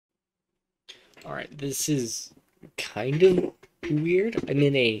Alright, this is kind of weird. I'm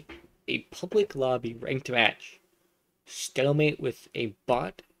in a public lobby ranked match. Stalemate with a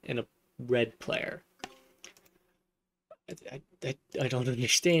bot and a red player. I don't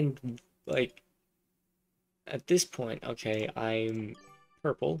understand. Like, at this point, okay, I'm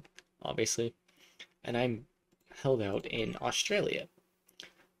purple, obviously, and I'm held out in Australia.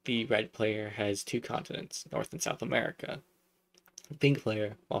 The red player has two continents, North and South America. The pink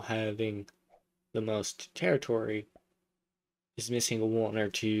player, while having the most territory, is missing one or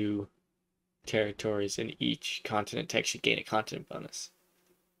two territories in each continent to actually gain a continent bonus.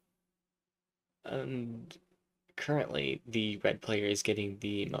 And currently, the red player is getting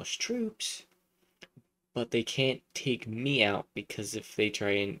the most troops, but they can't take me out because if they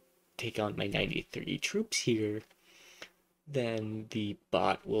try and take on my 93 troops here, then the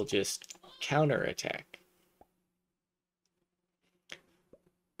bot will just counterattack.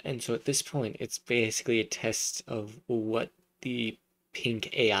 And so at this point, it's basically a test of what the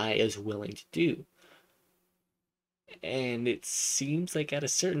pink AI is willing to do. And it seems like at a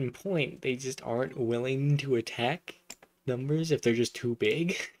certain point, they just aren't willing to attack numbers if they're just too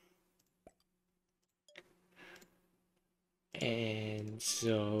big. And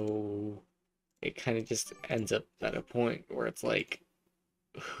so it kind of just ends up at a point where it's like,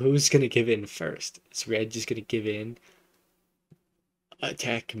 who's gonna give in first? Is Red just gonna give in,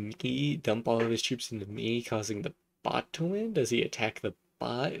 attack me, dump all of his troops into me, causing the bot to win? Does he attack the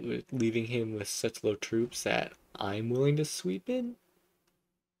bot, leaving him with such low troops that I'm willing to sweep in?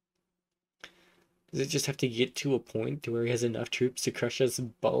 Does it just have to get to a point to where he has enough troops to crush us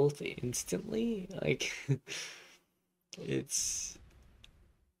both instantly? Like, it's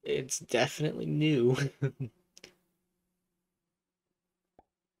it's definitely new.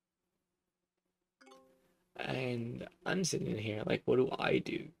 And I'm sitting here like, what do I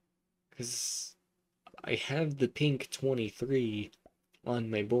do? Because I have the pink 23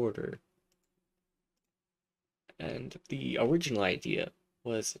 on my border. And the original idea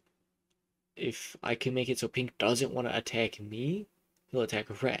was if I can make it so pink doesn't want to attack me, he'll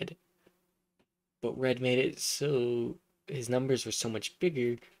attack red. But red made it so his numbers were so much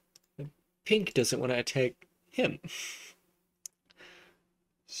bigger, pink doesn't want to attack him.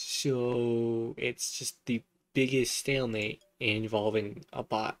 So it's just the biggest stalemate involving a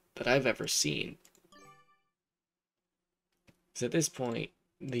bot that I've ever seen. So at this point,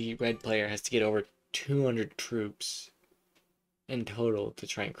 the red player has to get over 200 troops in total to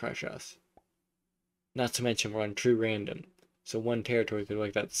try and crush us. Not to mention we're on true random, so one territory could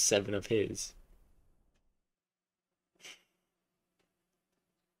wipe out 7 of his.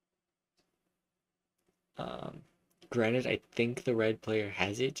 Um, Granted, I think the red player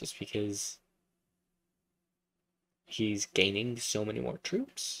has it just because he's gaining so many more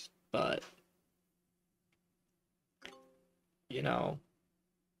troops, but you know,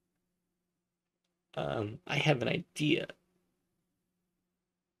 I have an idea.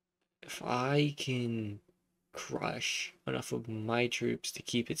 If I can crush enough of my troops to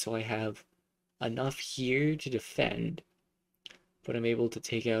keep it so I have enough here to defend, but I'm able to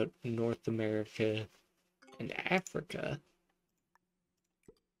take out North America and Africa,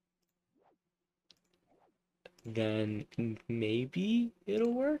 then maybe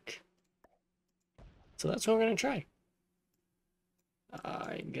it'll work. So that's what we're gonna try.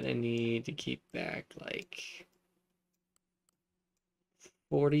 I'm gonna need to keep back like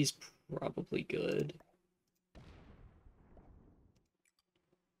 40's probably good.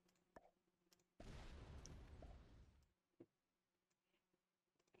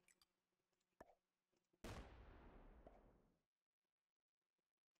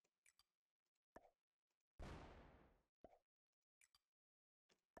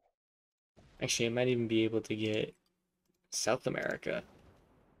 Actually, I might even be able to get South America.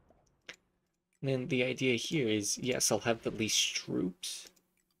 And then the idea here is, yes, I'll have the least troops.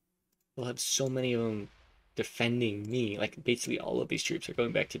 I'll have so many of them defending me. Like, basically all of these troops are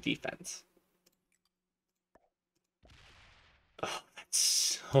going back to defense. Oh,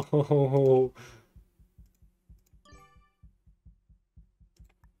 that's so...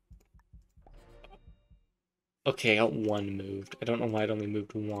 Okay, I got one moved. I don't know why it only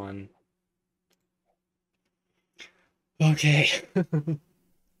moved one. Okay.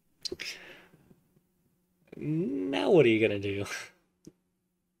 Now what are you gonna do?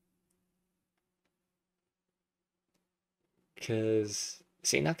 Because,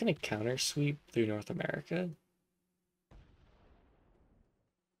 is he not gonna counter sweep through North America?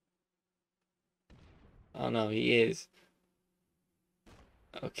 Oh no, he is.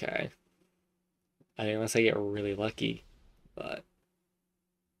 Okay. I mean, unless I get really lucky, but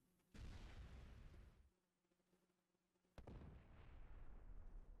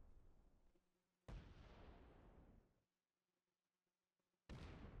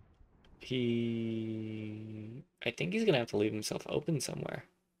I think he's gonna have to leave himself open somewhere.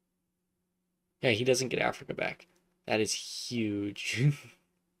 Yeah, he doesn't get Africa back. That is huge.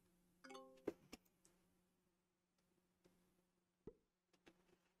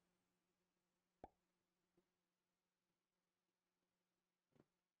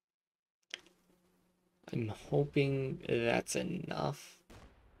 I'm hoping that's enough.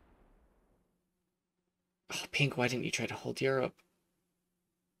 Oh, Pink, why didn't you try to hold Europe?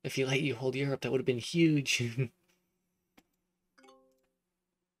 If he let you hold Europe, that would have been huge.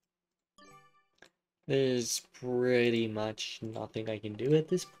 There's pretty much nothing I can do at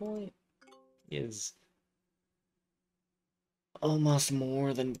this point. Is almost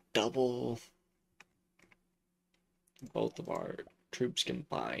more than double both of our troops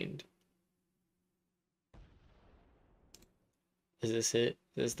combined. Is this it?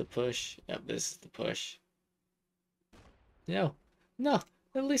 Is this the push? Yep, this is the push. No. No.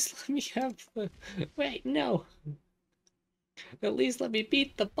 At least let me have the... Wait, no. At least let me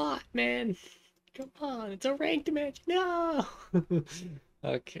beat the bot, man. Come on, it's a ranked match. No!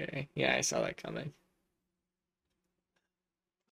 Okay. Yeah, I saw that coming.